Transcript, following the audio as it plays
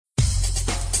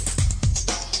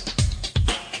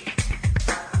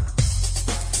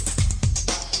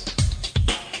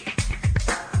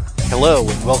Hello,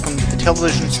 and welcome to the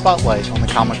Television Spotlight on the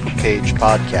Comic Book Page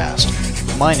podcast.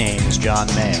 My name is John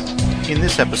Mayo. In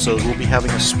this episode, we'll be having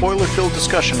a spoiler-filled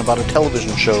discussion about a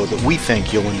television show that we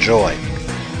think you'll enjoy.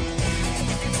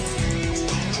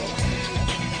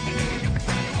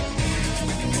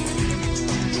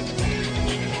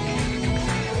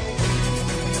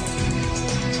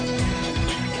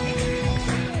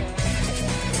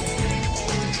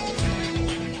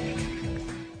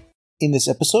 In this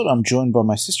episode, I'm joined by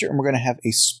my sister, and we're going to have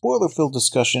a spoiler-filled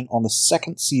discussion on the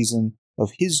second season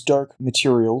of His Dark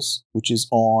Materials, which is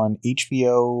on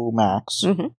HBO Max.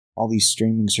 Mm-hmm. All these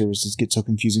streaming services get so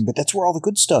confusing, but that's where all the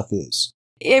good stuff is.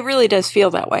 It really does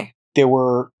feel that way. There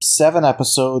were 7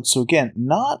 episodes, so again,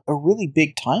 not a really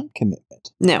big time commitment.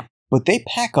 No. But they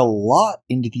pack a lot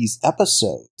into these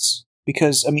episodes.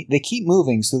 Because, I mean, they keep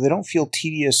moving, so they don't feel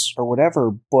tedious or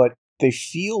whatever, but they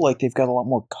feel like they've got a lot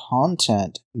more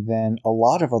content than a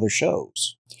lot of other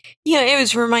shows. Yeah, it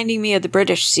was reminding me of the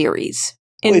British series.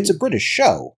 Well, it's a British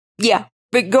show. Yeah,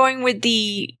 but going with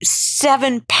the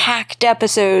 7 packed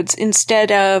episodes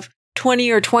instead of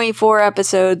 20 or 24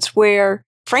 episodes where,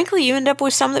 frankly, you end up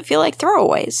with some that feel like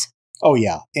throwaways. Oh,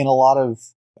 yeah. In a lot of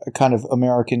kind of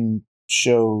American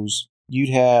shows, you'd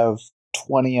have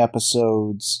 20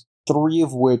 episodes, 3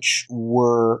 of which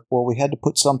were, well, we had to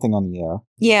put something on the air.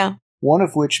 Yeah. One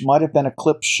of which might have been a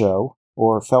clip show,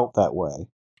 or felt that way.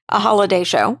 A holiday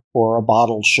show. Or a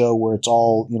bottled show where it's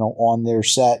all, on their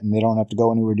set and they don't have to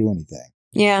go anywhere to do anything.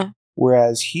 Yeah.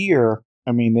 Whereas here,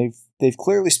 I mean, they've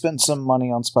clearly spent some money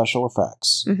on special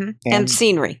effects. Mm-hmm. And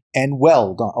scenery. And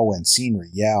well done. Oh, and scenery,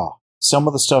 yeah. Some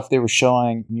of the stuff they were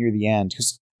showing near the end,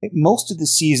 because most of the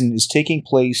season is taking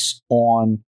place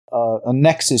on a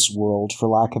Nexus world, for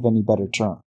lack of any better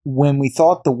term. When we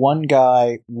thought the one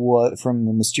guy from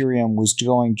the Mysterium was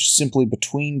going simply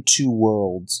between 2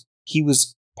 worlds, he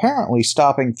was apparently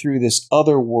stopping through this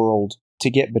other world to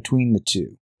get between the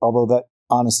 2. Although that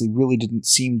honestly really didn't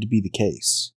seem to be the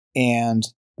case. And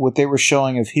what they were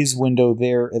showing of his window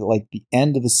there at like the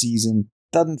end of the season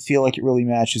doesn't feel like it really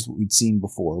matches what we'd seen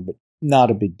before, but not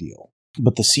a big deal.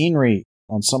 But the scenery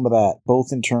on some of that, both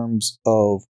in terms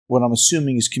of what I'm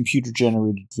assuming is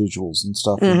computer-generated visuals and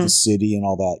stuff of the city and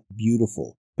all that,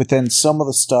 beautiful. But then some of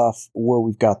the stuff where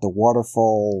we've got the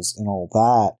waterfalls and all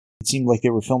that, it seemed like they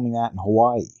were filming that in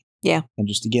Hawaii. Yeah. And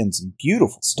just, again, some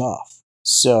beautiful stuff.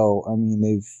 So, I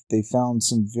mean, they've found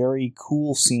some very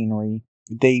cool scenery.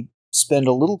 They spend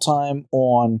a little time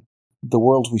on the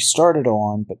world we started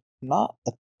on, but not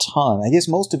a ton. I guess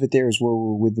most of it there is where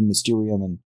we're with the Mysterium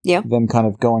and them kind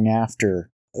of going after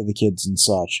the kids and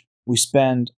such. We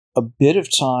spend a bit of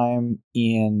time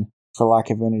in, for lack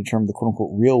of any term, the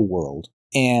quote-unquote real world,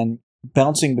 and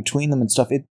bouncing between them and stuff.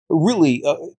 It really,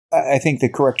 I think the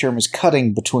correct term is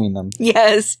cutting between them.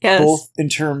 Yes. Both in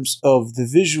terms of the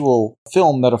visual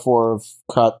film metaphor of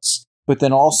cuts, but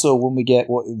then also when we get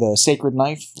the sacred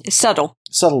knife. Subtle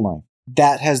knife.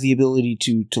 That has the ability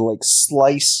to like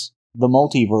slice the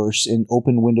multiverse and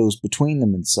open windows between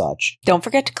them and such. Don't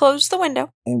forget to close the window.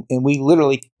 And we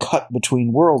literally cut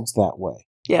between worlds that way.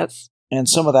 Yes. And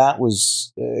some of that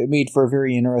was made for a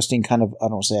very interesting kind of, I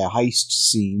don't say a heist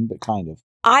scene, but kind of.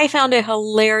 I found it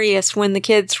hilarious when the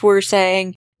kids were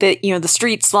saying that, the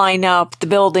streets line up, the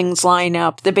buildings line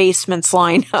up, the basements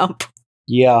line up.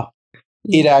 Yeah.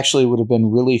 It actually would have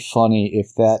been really funny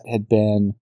if that had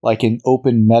been like an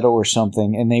open meadow or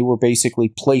something, and they were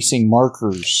basically placing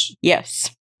markers. Yes.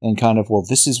 And kind of, well,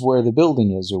 this is where the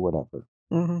building is or whatever.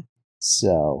 Mm-hmm.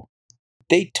 So,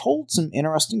 they told some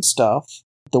interesting stuff.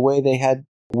 The way they had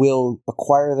Will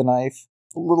acquire the knife,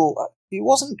 it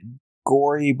wasn't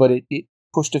gory, but it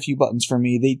pushed a few buttons for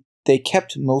me. They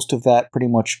kept most of that pretty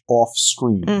much off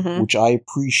screen, which I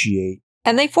appreciate.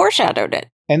 And they foreshadowed it.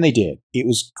 And they did. It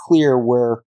was clear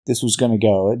where this was going to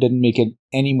go. It didn't make it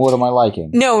any more to my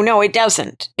liking. No, it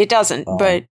doesn't. It doesn't.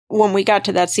 But when we got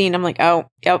to that scene, I'm like, oh,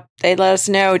 yep, they let us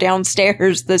know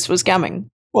downstairs this was coming.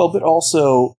 Well, but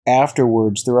also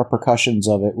afterwards, the repercussions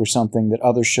of it were something that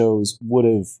other shows would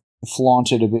have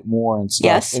flaunted a bit more and stuff.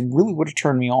 Yes. And really would have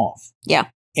turned me off. Yeah.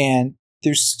 And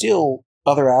there's still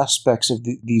other aspects of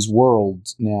these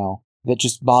worlds now that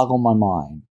just boggle my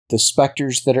mind. The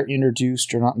specters that are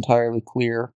introduced are not entirely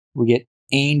clear. We get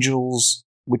angels,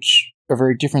 which are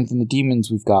very different than the demons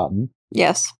we've gotten.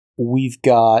 Yes. We've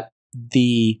got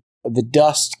the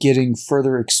dust getting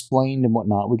further explained and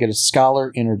whatnot. We get a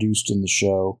scholar introduced in the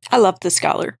show. I love the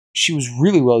scholar. She was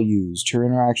really well used. Her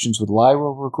interactions with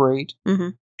Lyra were great. Mm-hmm.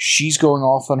 She's going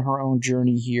off on her own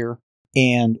journey here.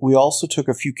 And we also took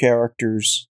a few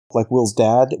characters, like Will's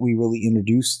dad, that we really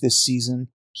introduced this season.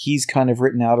 He's kind of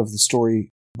written out of the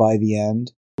story by the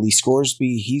end. Lee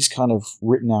Scoresby, he's kind of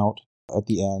written out at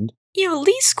the end.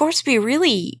 Lee Scoresby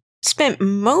really spent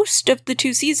most of the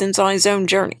 2 seasons on his own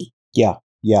journey. Yeah.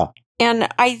 And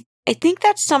I think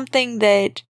that's something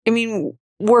that,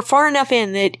 we're far enough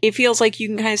in that it feels like you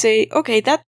can kind of say, okay,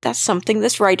 that's something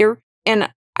this writer, and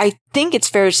I think it's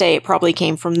fair to say it probably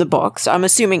came from the books. I'm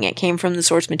assuming it came from the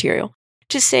source material.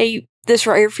 To say this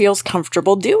writer feels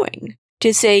comfortable doing.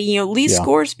 To say, Lee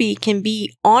Scoresby can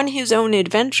be on his own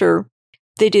adventure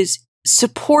that is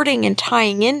supporting and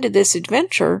tying into this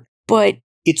adventure, but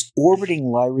it's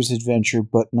orbiting Lyra's adventure,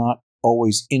 but not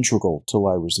always integral to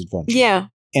Lyra's adventure. Yeah.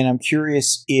 And I'm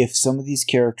curious if some of these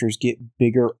characters get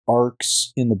bigger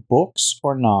arcs in the books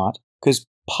or not, because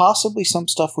possibly some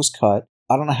stuff was cut.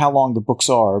 I don't know how long the books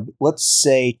are, but let's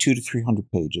say 200 to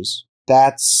 300 pages.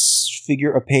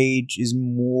 Figure a page is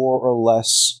more or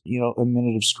less, a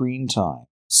minute of screen time.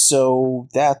 So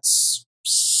that's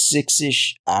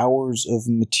 6-ish hours of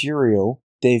material.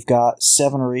 They've got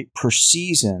 7 or 8 per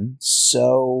season,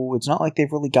 so it's not like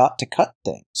they've really got to cut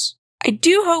things. I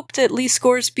do hope that Lee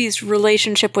Scoresby's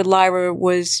relationship with Lyra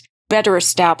was better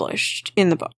established in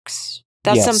the books.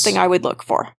 That's something I would look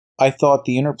for. I thought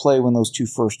the interplay when those two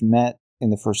first met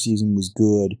in the first season was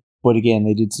good. But again,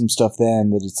 they did some stuff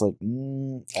then that it's like,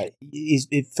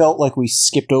 it felt like we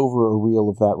skipped over a reel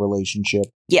of that relationship.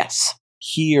 Yes.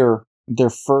 Here, they're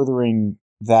furthering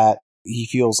that he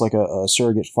feels like a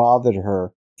surrogate father to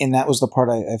her. And that was the part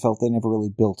I felt they never really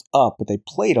built up, but they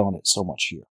played on it so much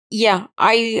here. Yeah,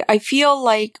 I feel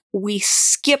like we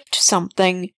skipped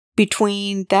something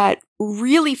between that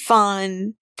really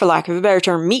fun, for lack of a better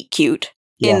term, meet cute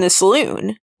in the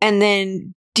saloon. And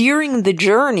then during the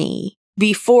journey,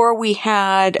 before we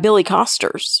had Billy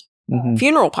Coster's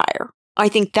funeral pyre, I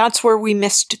think that's where we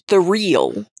missed the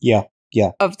reel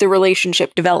of the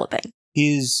relationship developing.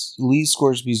 Is Lee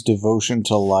Scoresby's devotion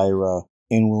to Lyra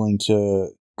and willing to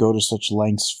go to such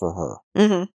lengths for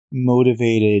her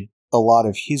motivated a lot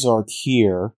of his arc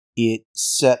here. It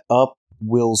set up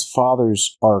Will's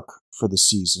father's arc for the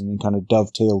season and kind of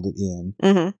dovetailed it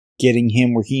in, getting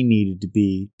him where he needed to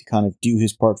be to kind of do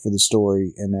his part for the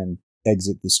story and then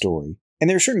exit the story. And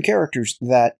there are certain characters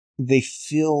that they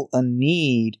fill a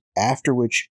need after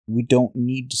which we don't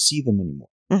need to see them anymore.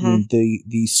 I mean,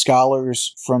 the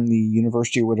scholars from the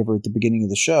university or whatever at the beginning of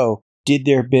the show did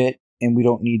their bit, and we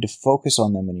don't need to focus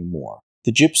on them anymore.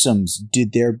 The Gypsums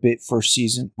did their bit first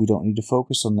season. We don't need to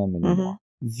focus on them anymore.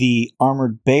 The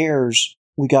Armored Bears,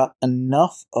 we got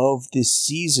enough of this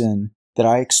season that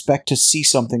I expect to see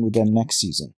something with them next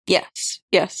season. Yes.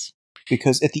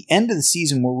 Because at the end of the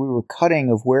season where we were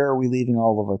cutting of where are we leaving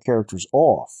all of our characters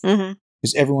off,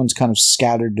 because everyone's kind of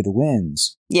scattered to the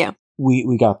winds. Yeah.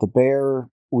 We got the bear,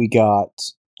 we got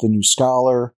the new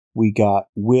scholar, we got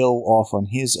Will off on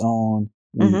his own,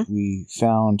 we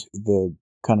found the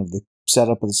kind of the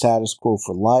setup of the status quo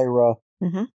for Lyra.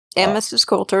 And Mrs.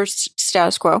 Coulter's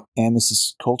status quo.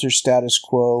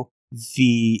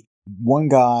 The one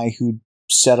guy who'd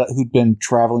been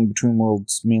traveling between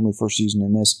worlds mainly first season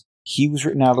in this, he was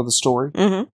written out of the story.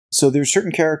 So there's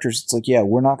certain characters, it's like,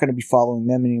 we're not going to be following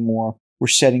them anymore. We're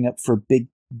setting up for a big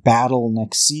battle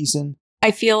next season.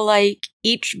 I feel like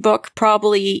each book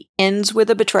probably ends with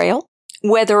a betrayal.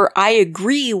 Whether I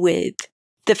agree with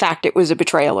the fact it was a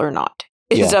betrayal or not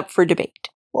is up for debate.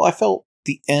 Well, I felt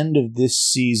the end of this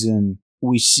season,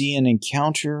 we see an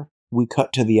encounter, we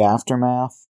cut to the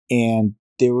aftermath, and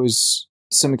there was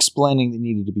some explaining that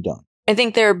needed to be done. I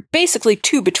think there are basically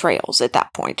 2 betrayals at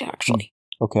that point, actually.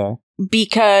 Okay.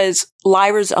 Because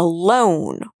Lyra's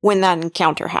alone when that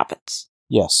encounter happens.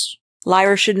 Yes.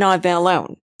 Lyra should not have been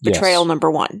alone. Betrayal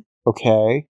number 1.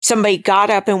 Okay. Somebody got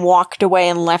up and walked away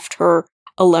and left her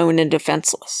alone and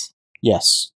defenseless.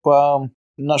 Yes. Well,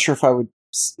 I'm not sure if I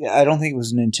don't think it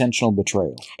was an intentional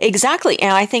betrayal. Exactly.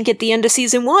 And I think at the end of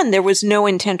season 1, there was no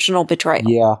intentional betrayal.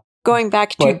 Yeah. Going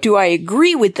back to, do I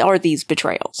agree with are these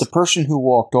betrayals? The person who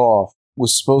walked off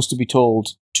was supposed to be told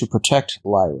to protect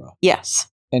Lyra. Yes.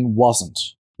 And wasn't.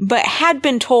 But had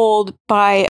been told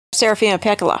by Serafina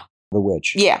Pekkala. The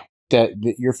witch. Yeah. That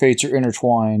your fates are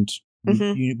intertwined.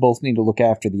 You both need to look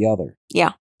after the other.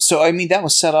 Yeah. So, I mean, that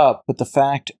was set up, but the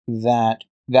fact that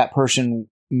that person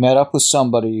met up with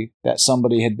somebody, that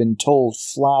somebody had been told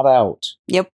flat out,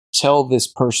 tell this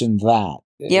person that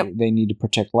they need to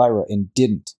protect Lyra, and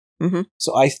didn't.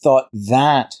 So I thought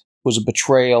that was a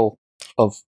betrayal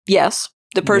of... Yes,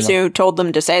 the person who told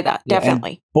them to say that,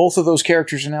 definitely. And both of those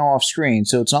characters are now off screen,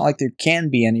 so it's not like there can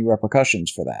be any repercussions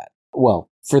for that. Well,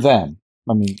 for them.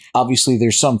 I mean, obviously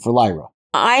there's some for Lyra.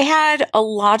 I had a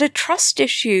lot of trust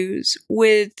issues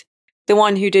with the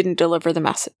one who didn't deliver the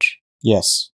message.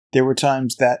 Yes. There were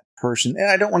times that person,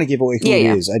 and I don't want to give away who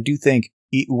it is. I do think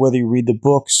whether you read the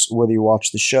books, whether you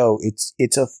watch the show,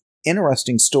 it's a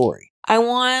interesting story. I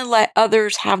want to let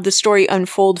others have the story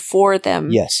unfold for them.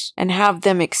 Yes. And have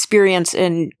them experience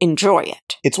and enjoy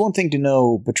it. It's one thing to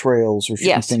know betrayals or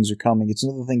certain things are coming. It's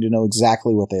another thing to know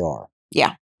exactly what they are.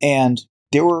 Yeah. And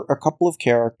there were a couple of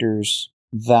characters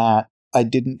that I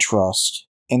didn't trust.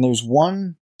 And there's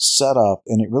one setup,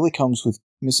 and it really comes with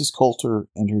Mrs. Coulter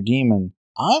and her demon.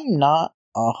 I'm not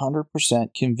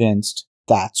 100% convinced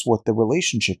that's what the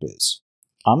relationship is.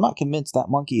 I'm not convinced that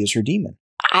monkey is her demon.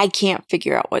 I can't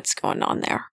figure out what's going on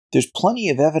there. There's plenty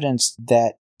of evidence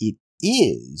that it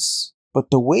is, but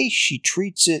the way she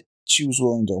treats it, she was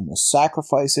willing to almost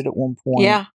sacrifice it at one point.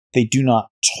 Yeah. They do not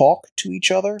talk to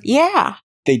each other. Yeah.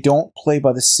 They don't play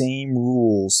by the same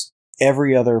rules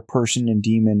every other person and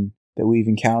demon that we've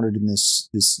encountered in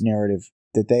this narrative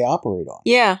that they operate on.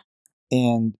 Yeah.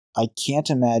 And I can't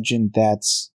imagine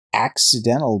that's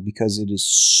accidental because it is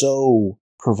so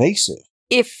pervasive.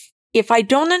 If I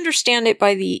don't understand it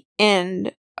by the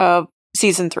end of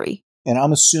season 3. And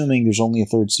I'm assuming there's only a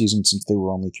third season since there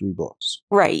were only 3 books.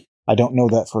 Right. I don't know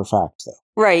that for a fact,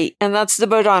 though. Right. And that's the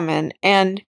boat I'm in.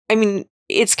 And, I mean,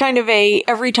 it's kind of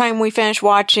every time we finish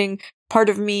watching, part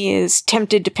of me is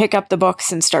tempted to pick up the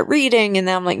books and start reading. And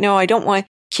then I'm like, no, I don't want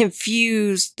to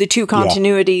confuse the two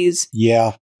continuities.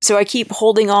 Yeah. So I keep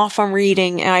holding off on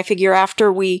reading. And I figure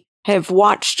after we have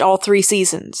watched all 3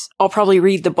 seasons, I'll probably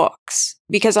read the books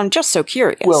because I'm just so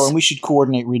curious. Well, and we should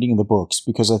coordinate reading of the books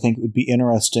because I think it would be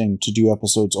interesting to do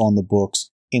episodes on the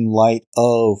books in light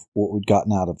of what we'd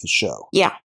gotten out of the show.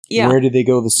 Yeah. Yeah. Where did they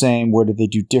go the same? Where did they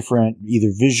do different,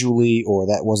 either visually or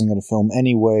that wasn't going to film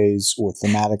anyways or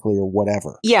thematically or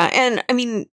whatever? Yeah. And I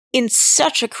mean, in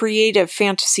such a creative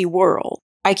fantasy world,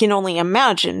 I can only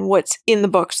imagine what's in the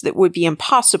books that would be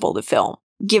impossible to film,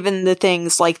 given the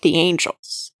things like the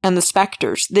angels and the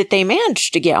specters that they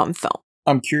managed to get on film.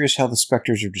 I'm curious how the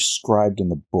specters are described in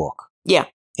the book. Yeah.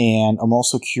 And I'm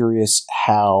also curious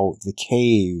how the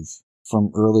cave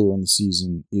from earlier in the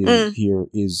season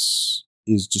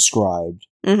is described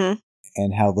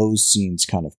and how those scenes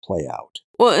kind of play out.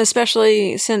 Well,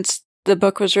 especially since the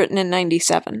book was written in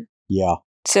 97. Yeah.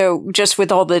 So just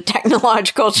with all the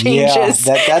technological changes.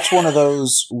 Yeah, that's one of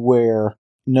those where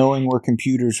knowing where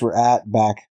computers were at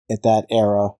back at that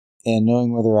era and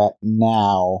knowing where they're at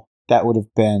now, that would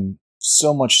have been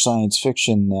so much science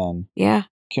fiction then. Yeah.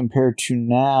 Compared to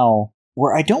now,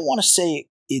 where I don't want to say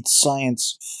it's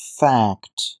science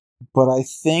fact, but I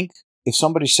think if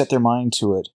somebody set their mind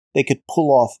to it, they could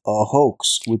pull off a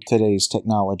hoax with today's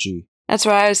technology. That's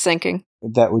what I was thinking.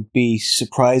 That would be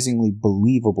surprisingly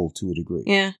believable to a degree.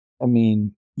 Yeah. I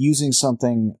mean, using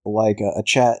something like a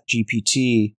chat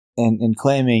GPT and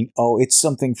claiming, oh, it's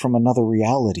something from another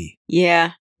reality.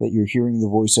 Yeah. That you're hearing the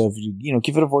voice of,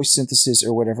 give it a voice synthesis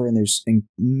or whatever, and there's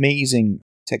amazing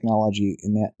technology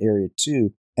in that area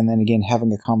too. And then again,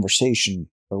 having a conversation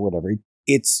or whatever.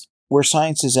 It's where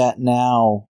science is at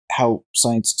now, how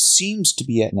science seems to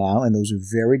be at now, and those are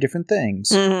very different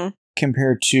things,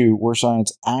 compared to where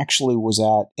science actually was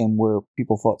at and where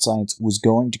people thought science was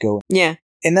going to go. Yeah.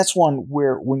 And that's one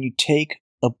where when you take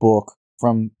a book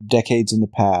from decades in the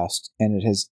past and it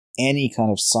has any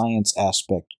kind of science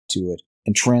aspect to it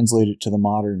and translate it to the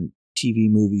modern TV,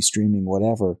 movie, streaming,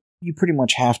 whatever, you pretty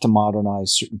much have to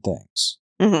modernize certain things.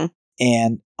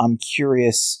 And I'm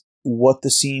curious what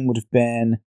the scene would have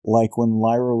been like when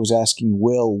Lyra was asking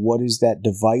Will, what is that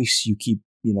device you keep,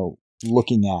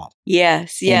 looking at?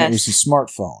 Yes, yes. And it was the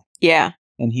smartphone. Yeah.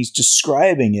 And he's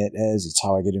describing it as, it's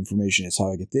how I get information, it's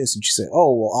how I get this. And she said,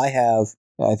 oh, well,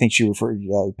 I think she referred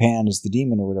to Pan as the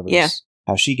demon or whatever. Yeah.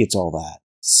 How she gets all that.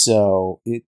 So,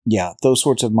 those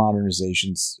sorts of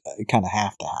modernizations kind of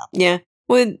have to happen. Yeah.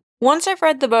 Well, once I've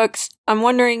read the books, I'm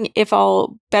wondering if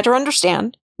I'll better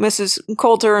understand Mrs.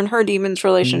 Coulter and her demon's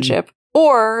relationship,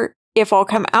 or if I'll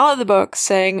come out of the book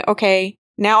saying, okay,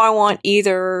 now I want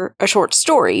either a short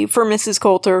story for Mrs.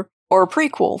 Coulter or a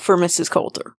prequel for Mrs.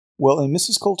 Coulter. Well, and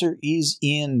Mrs. Coulter is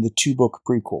in the 2-book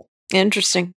prequel.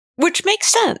 Interesting. Which makes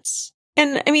sense.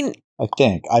 And, I mean... I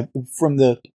think. From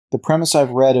the premise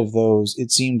I've read of those,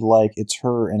 it seemed like it's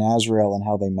her and Azrael and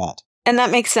how they met. And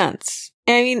that makes sense.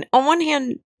 And, I mean, on one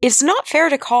hand, it's not fair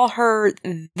to call her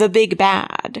the big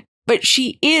bad, but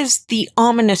she is the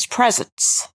ominous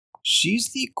presence.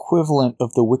 She's the equivalent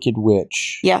of the Wicked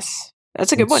Witch. Yes,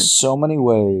 that's a good one. In so many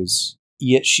ways,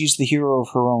 yet she's the hero of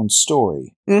her own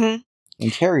story. And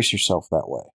carries herself that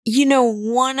way.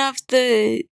 One of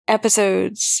the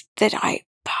episodes that I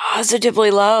positively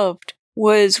loved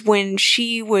was when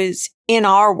she was in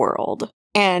our world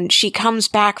and she comes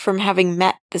back from having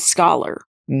met the scholar.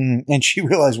 And she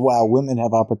realized, wow, women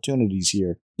have opportunities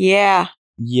here. Yeah.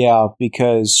 Yeah,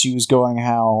 because she was going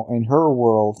how, in her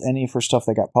world, any of her stuff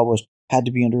that got published had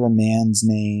to be under a man's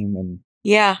name. And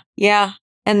Yeah.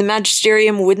 And the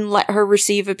magisterium wouldn't let her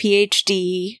receive a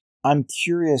PhD. I'm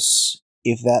curious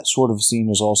if that sort of scene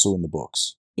is also in the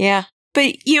books. Yeah.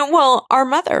 But, our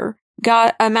mother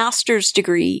got a master's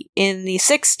degree in the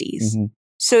 60s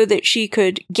so that she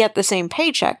could get the same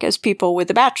paycheck as people with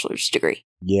a bachelor's degree.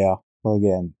 Yeah. Well,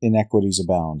 again, inequities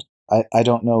abound. I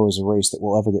don't know as a race that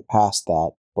we'll ever get past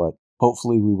that, but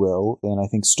hopefully we will. And I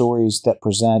think stories that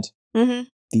present the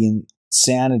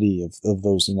insanity of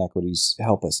those inequities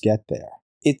help us get there.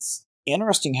 It's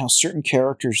interesting how certain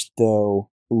characters, though,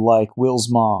 like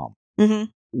Will's mom,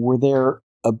 were there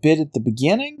a bit at the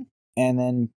beginning and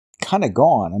then kind of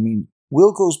gone. I mean,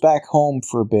 Will goes back home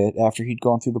for a bit after he'd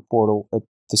gone through the portal at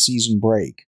the season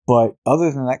break. But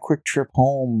other than that quick trip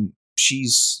home,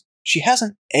 she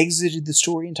hasn't exited the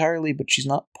story entirely, but she's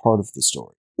not part of the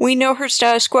story. We know her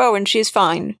status quo and she's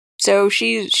fine. So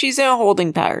she's in a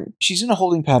holding pattern. She's in a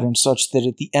holding pattern such that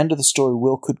at the end of the story,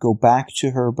 Will could go back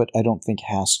to her, but I don't think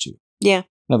has to. Yeah.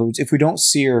 In other words, if we don't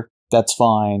see her, that's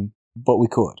fine, but we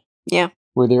could. Yeah.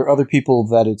 Where there are other people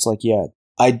that it's like, yeah,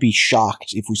 I'd be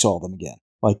shocked if we saw them again.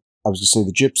 Like, I was going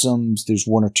to say the Gypsums, there's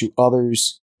one or two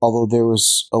others, although there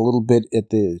was a little bit at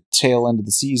the tail end of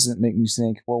the season that made me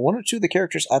think, well, one or two of the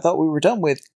characters I thought we were done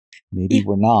with, maybe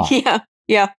we're not.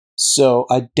 Yeah. So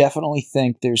I definitely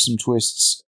think there's some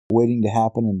twists waiting to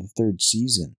happen in the third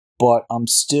season. But I'm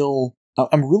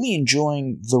really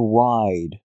enjoying the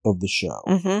ride of the show.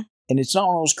 And it's not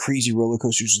one of those crazy roller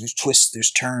coasters. There's twists,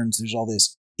 there's turns, there's all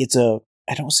this. It's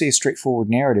I don't say a straightforward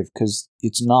narrative because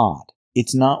it's not.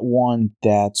 It's not one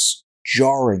that's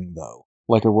jarring, though,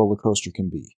 like a roller coaster can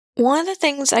be. One of the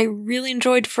things I really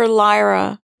enjoyed for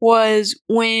Lyra was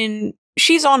when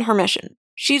she's on her mission.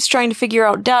 She's trying to figure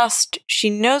out Dust. She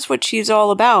knows what she's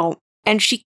all about. And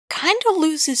she kind of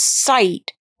loses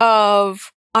sight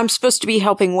of, I'm supposed to be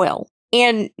helping Will.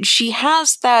 And she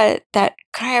has that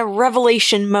kind of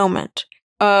revelation moment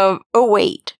of, oh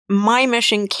wait, my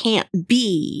mission can't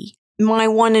be my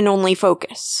one and only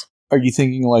focus. Are you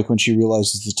thinking like when she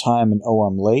realizes the time and, oh,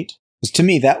 I'm late? Because to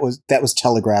me, that was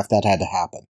telegraphed. That had to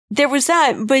happen. There was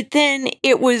that, but then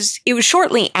it was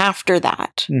shortly after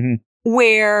that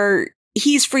where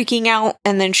he's freaking out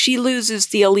and then she loses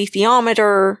the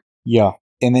alethiometer. Yeah.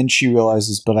 And then she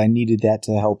realizes, but I needed that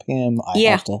to help him. I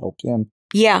have to help him.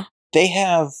 Yeah. They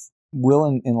have, Will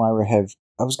and Lyra have,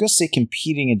 I was going to say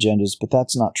competing agendas, but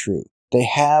that's not true. They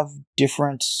have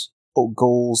different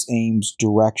goals, aims,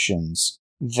 directions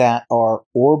that are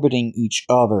orbiting each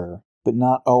other, but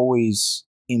not always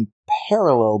in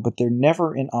parallel, but they're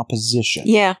never in opposition.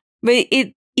 Yeah. But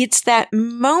it's that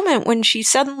moment when she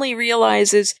suddenly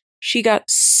realizes she got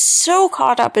so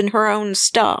caught up in her own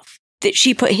stuff that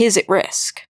she put his at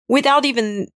risk without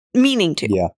even meaning to.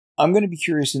 Yeah. I'm going to be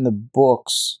curious in the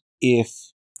books if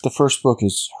the first book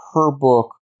is her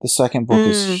book, the second book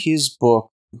is his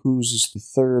book, whose is the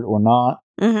third or not.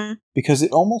 Because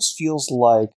it almost feels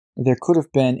like there could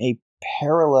have been a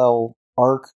parallel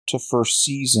arc to first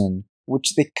season,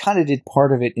 which they kind of did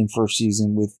part of it in first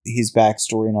season with his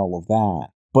backstory and all of that.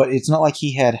 But it's not like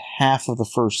he had half of the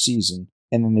first season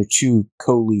and then there are two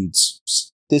co-leads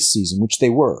this season, which they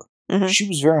were. She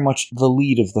was very much the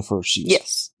lead of the first season.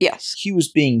 Yes. He was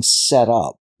being set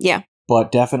up. Yeah.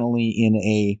 But definitely in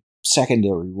a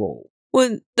secondary role.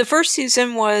 Well, the first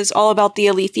season was all about the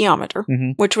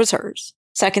alethiometer, which was hers.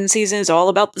 Second season is all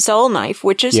about the cell knife,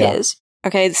 which is his.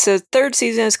 Okay, so third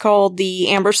season is called the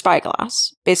Amber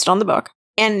Spyglass, based on the book.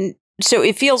 And so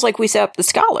it feels like we set up the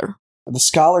Scholar. The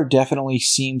Scholar definitely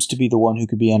seems to be the one who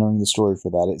could be entering the story for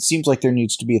that. It seems like there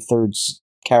needs to be a third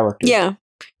character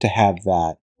to have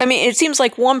that. I mean, it seems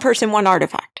like one person, one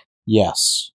artifact.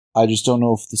 Yes. I just don't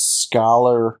know if the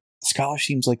Scholar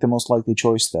seems like the most likely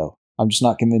choice, though. I'm just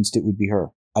not convinced it would be her.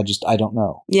 I don't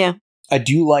know. Yeah. I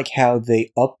do like how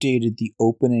they updated the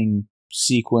opening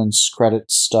sequence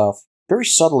credit stuff very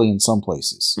subtly in some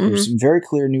places. There's some very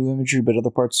clear new imagery, but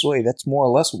other parts of the way, that's more or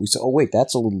less what we saw. Oh, wait,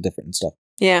 that's a little different and stuff.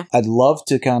 Yeah. I'd love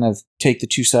to kind of take the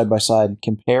two side by side and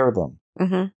compare them.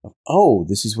 Oh,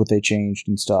 this is what they changed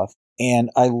and stuff.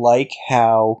 And I like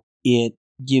how it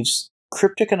gives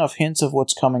cryptic enough hints of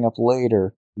what's coming up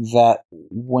later that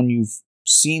when you've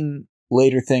seen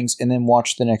later things and then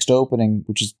watch the next opening,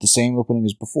 which is the same opening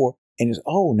as before, and is,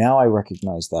 oh, now I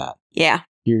recognize that. Yeah.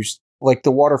 Here's like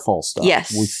the waterfall stuff.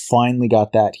 Yes. We finally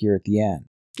got that here at the end.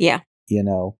 Yeah. You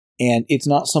know, and it's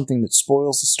not something that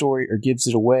spoils the story or gives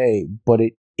it away, but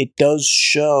it does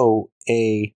show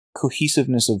a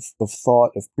cohesiveness of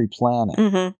thought, of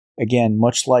pre-planning. again,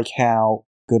 much like how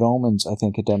Good Omens, I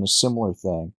think, had done a similar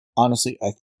thing. Honestly,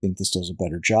 I think this does a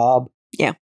better job.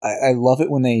 Yeah. I love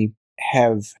it when they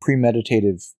have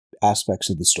premeditative aspects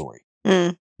of the story.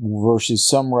 Versus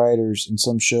some writers and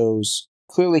some shows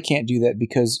clearly can't do that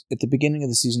because at the beginning of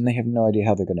the season, they have no idea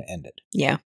how they're going to end it.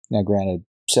 Yeah. Now, granted,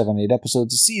 7-8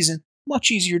 episodes a season,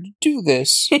 much easier to do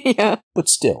this. Yeah. But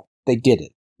still, they did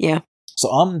it. Yeah. So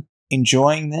I'm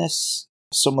enjoying this.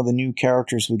 Some of the new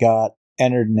characters we got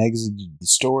entered and exited the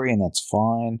story, and that's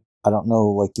fine. I don't know,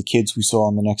 like the kids we saw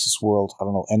in the Nexus world, I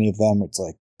don't know any of them. It's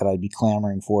like that I'd be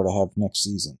clamoring for to have next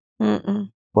season.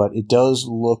 But it does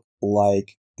look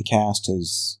like the cast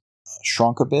has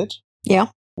shrunk a bit. Yeah.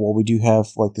 Well, we do have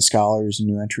like the scholars and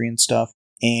new entry and stuff.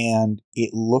 And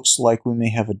it looks like we may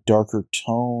have a darker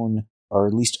tone, or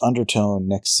at least undertone,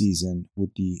 next season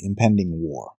with the impending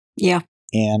war. Yeah.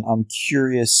 And I'm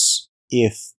curious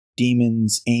if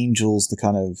demons, angels, the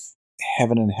kind of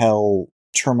heaven and hell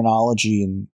terminology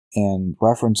and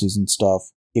references and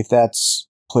stuff, if that's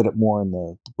played up more in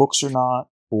the books or not,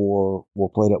 or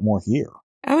played up more here.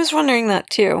 I was wondering that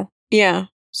too. Yeah.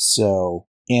 So,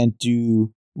 and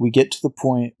do we get to the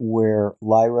point where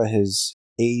Lyra has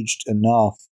aged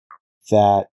enough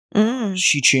that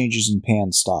she changes and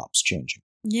Pan stops changing?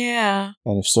 Yeah.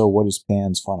 And if so, what is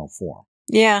Pan's final form?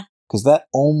 Yeah. Because that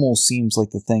almost seems like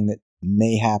the thing that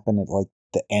may happen at like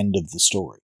the end of the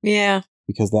story. Yeah.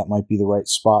 Because that might be the right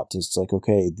spot to, it's like,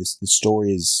 okay, the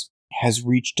story has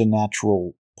reached a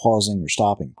natural pausing or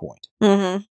stopping point.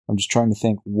 I'm just trying to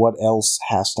think what else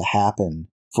has to happen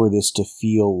for this to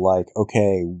feel like,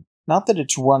 okay, not that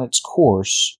it's run its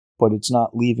course, but it's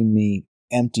not leaving me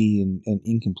empty and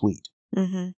incomplete.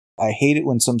 I hate it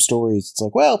when some stories, it's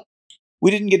like, well,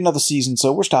 we didn't get another season,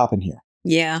 so we're stopping here.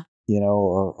 Yeah. You know,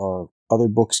 or other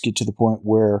books get to the point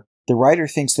where the writer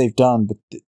thinks they've done, but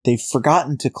they've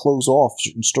forgotten to close off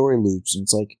certain story loops. And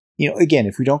it's like, you know, again,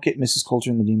 if we don't get Mrs. Coulter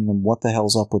and the Demon, and what the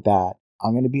hell's up with that?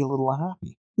 I'm going to be a little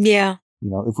unhappy. Yeah. You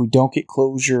know, if we don't get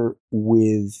closure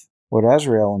with Lord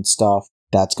Azrael and stuff,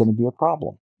 that's going to be a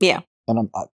problem. Yeah. And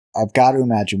I've got to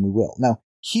imagine we will. Now,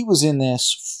 he was in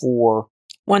this for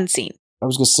one scene. I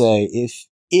was going to say,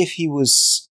 if he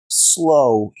was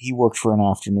slow, he worked for an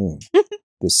afternoon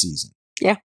this season.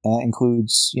 Yeah. And that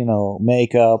includes, you know,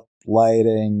 makeup,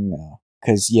 lighting,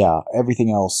 because,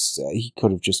 everything else, he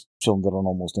could have just filmed it on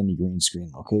almost any green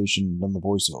screen location and done the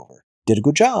voiceover. Did a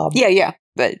good job. Yeah,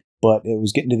 But it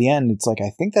was getting to the end, it's like,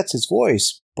 I think that's his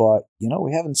voice, but, you know,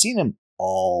 we haven't seen him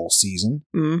all season.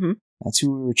 That's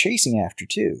who we were chasing after,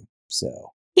 too.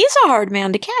 So he's a hard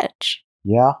man to catch.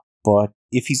 Yeah, but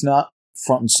if he's not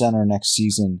front and center next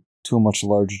season to a much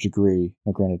larger degree,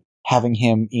 now granted, having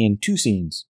him in 2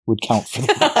 scenes would count for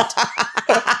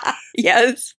that.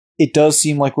 Yes. It does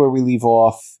seem like where we leave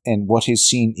off and what his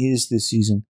scene is this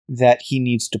season, that he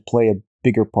needs to play a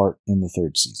bigger part in the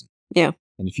 3rd season. Yeah.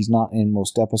 And if he's not in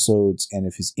most episodes, and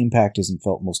if his impact isn't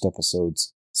felt most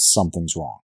episodes, something's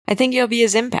wrong. I think he'll be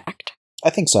his impact. I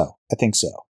think so.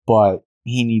 But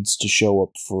he needs to show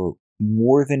up for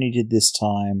more than he did this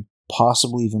time,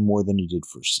 possibly even more than he did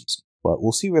first season. But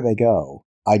we'll see where they go.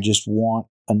 I just want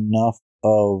enough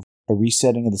of a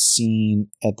resetting of the scene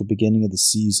at the beginning of the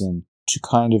season to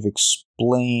kind of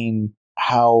explain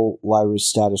how Lyra's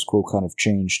status quo kind of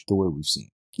changed the way we've seen.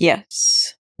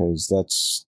 Yes. Because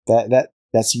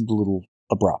that seemed a little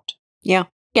abrupt. Yeah.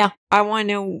 I want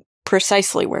to know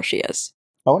precisely where she is.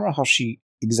 I want to know how she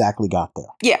exactly got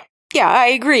there. Yeah, I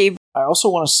agree. I also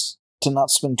want us to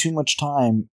not spend too much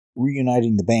time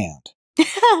reuniting the band.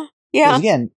 Yeah. Because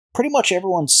again, pretty much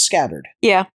everyone's scattered.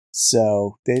 Yeah.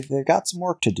 So they've got some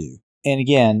work to do. And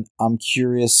again, I'm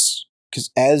curious, because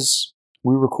as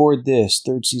we record this,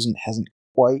 3rd season hasn't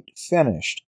quite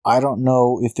finished. I don't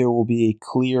know if there will be a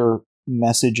clear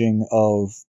messaging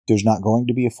of there's not going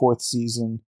to be a 4th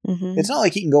season. It's not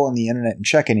like you can go on the internet and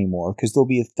check anymore, because there'll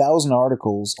be 1,000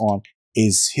 articles on,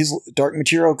 is his Dark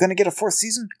Material going to get a 4th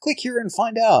season? Click here and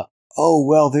find out. Oh,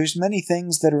 well, there's many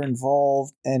things that are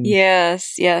involved. And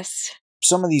yes.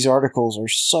 some of these articles are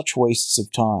such wastes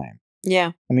of time.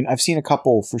 Yeah. I mean, I've seen a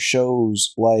couple for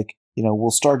shows like, you know,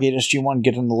 will Stargate SG-1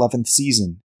 get an 11th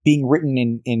season? Being written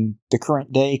in the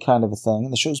current day kind of a thing.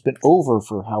 And the show's been over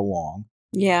for how long?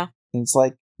 Yeah. And it's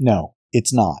like, no,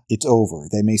 it's not. It's over.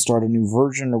 They may start a new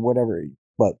version or whatever.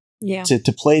 But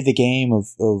to play the game of,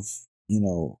 you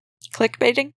know...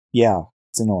 clickbaiting? Yeah,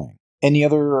 it's annoying. Any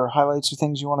other highlights or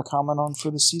things you want to comment on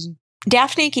for this season?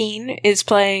 Daphne Keane is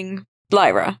playing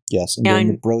Lyra. Yes, and doing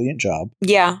a brilliant job.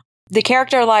 Yeah. The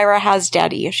character Lyra has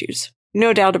daddy issues.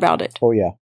 No doubt about it. Oh,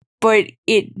 yeah. But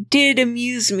it did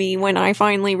amuse me when I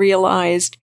finally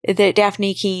realized that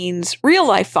Daphne Keene's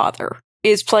real-life father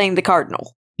is playing the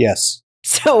Cardinal. Yes.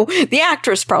 So the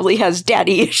actress probably has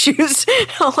daddy issues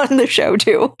on the show,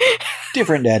 too.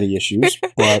 Different daddy issues,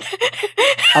 but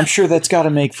I'm sure that's got to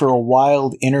make for a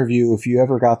wild interview if you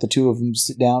ever got the two of them to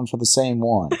sit down for the same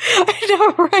one. I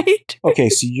know, right? Okay,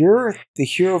 so you're the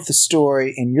hero of the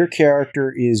story, and your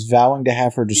character is vowing to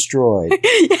have her destroyed.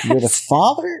 Yes. You're the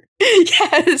father?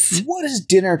 Yes. What is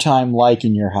dinner time like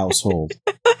in your household?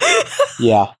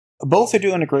 Yeah. Both are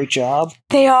doing a great job.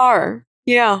 They are.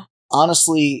 Yeah.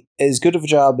 Honestly, as good of a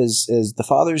job as the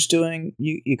father's doing,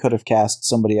 you could have cast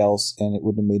somebody else and it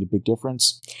wouldn't have made a big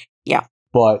difference. Yeah.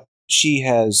 But she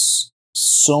has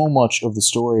so much of the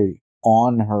story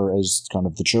on her as kind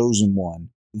of the chosen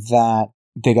one that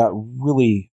they got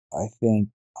really, I think,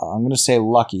 I'm going to say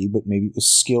lucky, but maybe it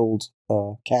was skilled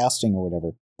casting or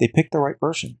whatever. They picked the right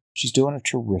person. She's doing a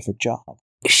terrific job.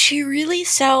 She really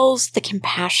sells the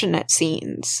compassionate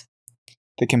scenes.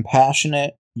 The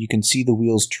compassionate, you can see the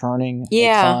wheels turning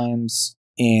at times,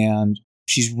 and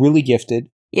she's really gifted.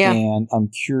 Yeah. And I'm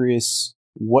curious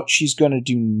what she's going to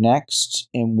do next,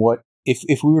 and what,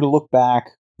 if we were to look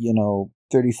back,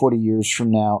 30, 40 years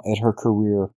from now at her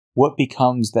career, what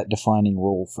becomes that defining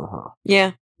role for her?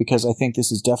 Yeah. Because I think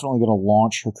this is definitely going to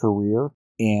launch her career,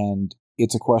 and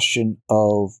it's a question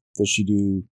of, does she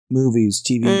do movies,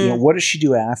 TV? What does she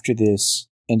do after this?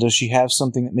 And does she have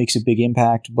something that makes a big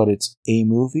impact, but it's a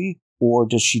movie? Or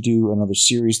does she do another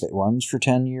series that runs for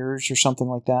 10 years or something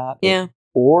like that? Yeah.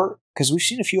 Or, because we've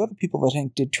seen a few other people that I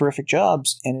think did terrific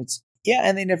jobs, and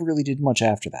and they never really did much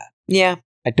after that. Yeah.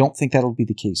 I don't think that'll be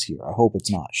the case here. I hope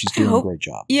it's not. She's doing a great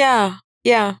job. Yeah.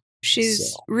 Yeah.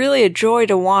 She's really a joy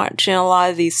to watch in a lot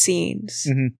of these scenes.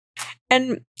 Mm-hmm.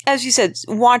 And as you said,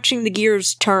 watching the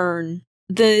gears turn,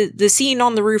 the scene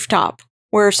on the rooftop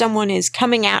where someone is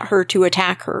coming at her to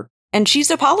attack her, and she's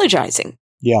apologizing.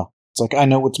 Yeah. It's like, I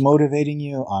know what's motivating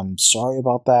you. I'm sorry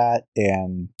about that.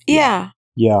 And yeah.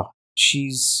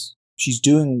 She's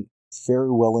doing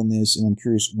very well in this, and I'm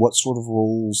curious what sort of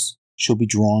roles she'll be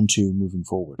drawn to moving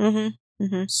forward. Mm-hmm.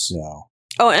 Mm-hmm. So.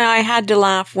 Oh, and I had to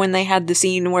laugh when they had the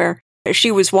scene where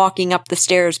she was walking up the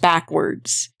stairs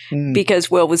backwards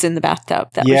because Will was in the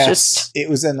bathtub. That was just... It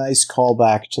was a nice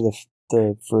callback to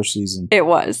the first season. It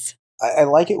was. I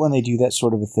like it when they do that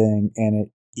sort of a thing, and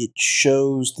it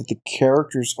shows that the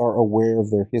characters are aware of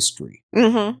their history.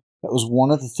 Mm-hmm. That was one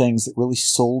of the things that really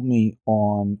sold me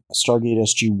on Stargate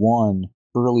SG-1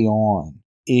 early on,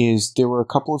 is there were a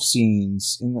couple of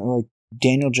scenes, in like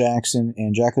Daniel Jackson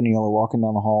and Jack O'Neill are walking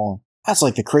down the hall, and that's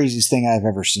like the craziest thing I've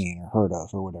ever seen or heard of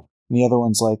or whatever. And the other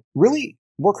one's like, really?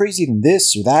 More crazy than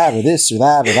this or that or this or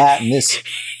that or that and this?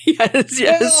 Yes.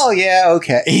 Oh, yeah,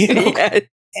 okay. Yeah.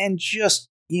 And just,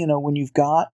 when you've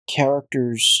got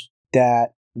characters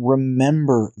that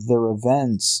remember their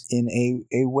events in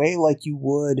a way like you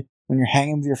would when you're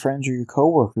hanging with your friends or your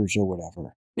coworkers or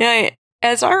whatever. Now,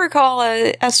 as I recall,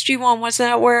 SG-1, wasn't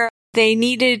that where they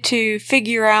needed to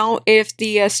figure out if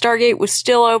the Stargate was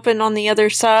still open on the other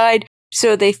side?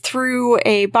 So they threw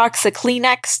a box of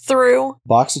Kleenex through.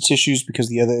 Box of tissues because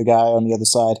the other guy on the other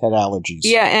side had allergies.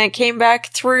 Yeah, and it came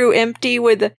back through empty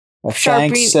with a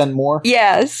thanks and more?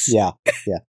 Yes. Yeah.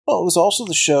 Well, it was also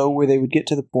the show where they would get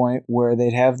to the point where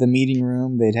they'd have the meeting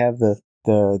room, they'd have the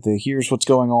here's what's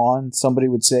going on. Somebody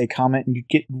would say comment, and you'd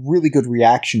get really good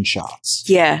reaction shots.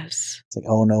 Yes. It's like,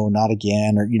 oh no, not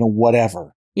again, or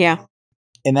whatever. Yeah.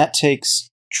 And that takes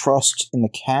trust in the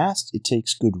cast. It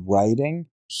takes good writing.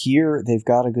 Here, they've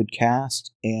got a good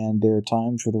cast, and there are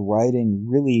times where the writing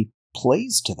really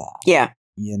plays to that. Yeah.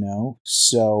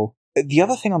 So the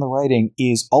other thing on the writing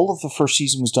is all of the first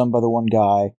season was done by the one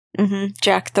guy. Mm-hmm.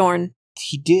 Jack Thorne.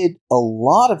 He did a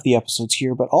lot of the episodes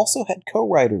here, but also had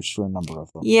co-writers for a number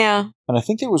of them. Yeah. And I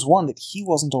think there was one that he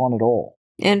wasn't on at all.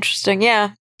 Interesting,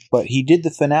 yeah. But he did the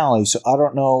finale, so I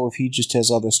don't know if he just has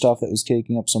other stuff that was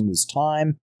taking up some of his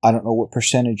time. I don't know what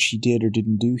percentage he did or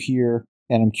didn't do here,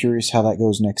 and I'm curious how that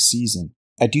goes next season.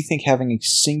 I do think having a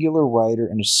singular writer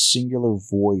and a singular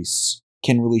voice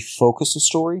can really focus a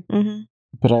story. Mm-hmm.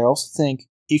 But I also think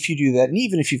if you do that, and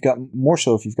even if you've got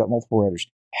multiple writers,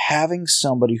 having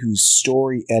somebody who's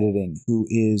story editing, who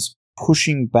is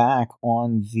pushing back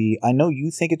on I know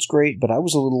you think it's great, but I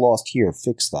was a little lost here.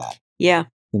 Fix that. Yeah.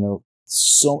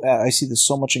 So I see this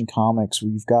so much in comics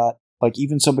where you've got, like,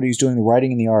 even somebody who's doing the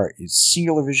writing and the art, it's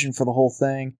singular vision for the whole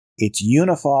thing. It's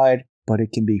unified, but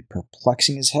it can be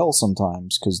perplexing as hell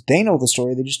sometimes because they know the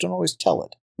story, they just don't always tell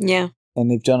it. Yeah.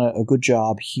 And they've done a good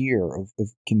job here of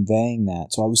conveying that.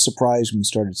 So I was surprised when we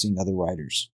started seeing other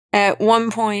writers. At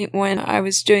one point when I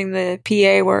was doing the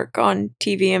PA work on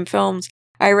TV and films,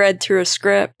 I read through a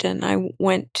script and I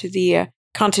went to the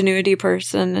continuity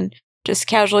person and just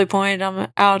casually pointed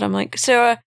out. I'm like,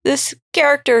 so this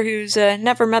character who's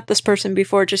never met this person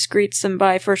before just greets them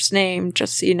by first name,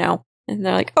 just so you know. And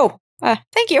they're like, oh,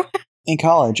 thank you. In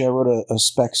college, I wrote a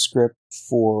spec script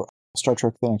for Star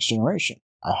Trek The Next Generation.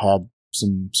 I had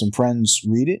some friends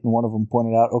read it, and one of them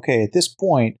pointed out, okay, at this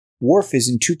point, Worf is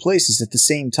in 2 places at the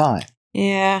same time.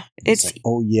 Yeah. It's like,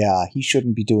 oh yeah, he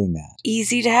shouldn't be doing that.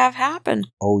 Easy to have happen.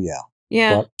 Oh yeah.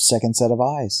 Yeah. But second set of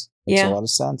eyes. Makes a lot of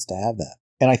sense to have that.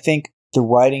 And I think the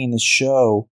writing in this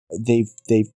show, they've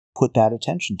put that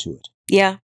attention to it.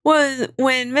 Yeah. Well,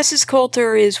 when Mrs.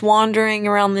 Coulter is wandering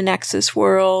around the Nexus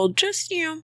world, just,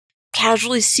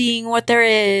 casually seeing what there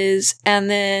is, and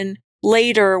then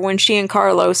later when she and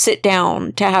Carlo sit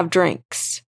down to have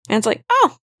drinks. And it's like,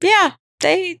 oh, yeah,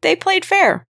 they played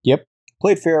fair. Yep.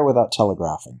 Played fair without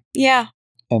telegraphing. Yeah.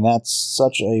 And that's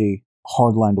such a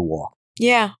hard line to walk.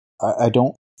 Yeah. I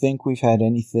don't think we've had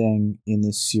anything in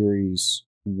this series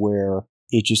where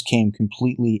it just came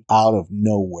completely out of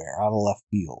nowhere, out of left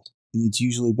field. It's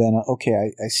usually been,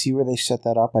 okay, I see where they set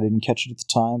that up. I didn't catch it at the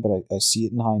time, but I see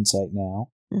it in hindsight now.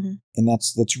 Mm-hmm. And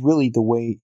that's really the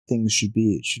way things should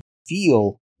be. It should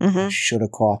feel, I should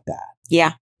have caught that.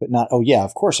 Yeah. But not, oh yeah,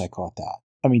 of course I caught that.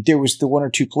 I mean, there was the 1 or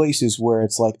 2 places where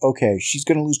it's like, okay, she's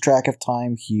going to lose track of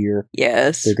time here.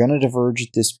 Yes. They're going to diverge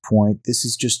at this point. This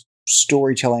is just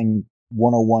storytelling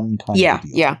 101 kind of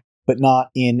deal. Yeah. But not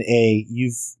in a,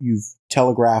 you've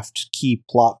telegraphed key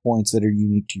plot points that are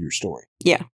unique to your story.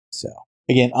 Yeah. So,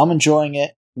 again, I'm enjoying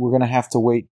it. We're going to have to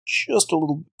wait just a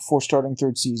little before starting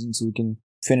 3rd season so we can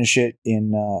finish it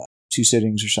in 2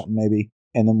 sittings or something maybe.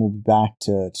 And then we'll be back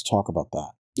to talk about that.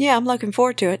 Yeah, I'm looking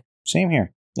forward to it. Same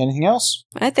here. Anything else?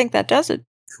 I think that does it.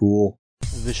 Cool.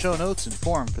 The show notes and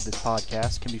forum for this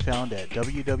podcast can be found at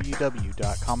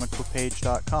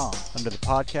www.comicbookpage.com under the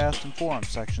podcast and forum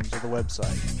sections of the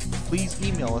website. Please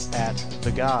email us at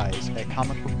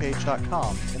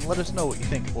theguys@comicbookpage.com and let us know what you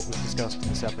think of what was discussed in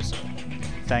this episode.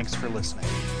 Thanks for listening.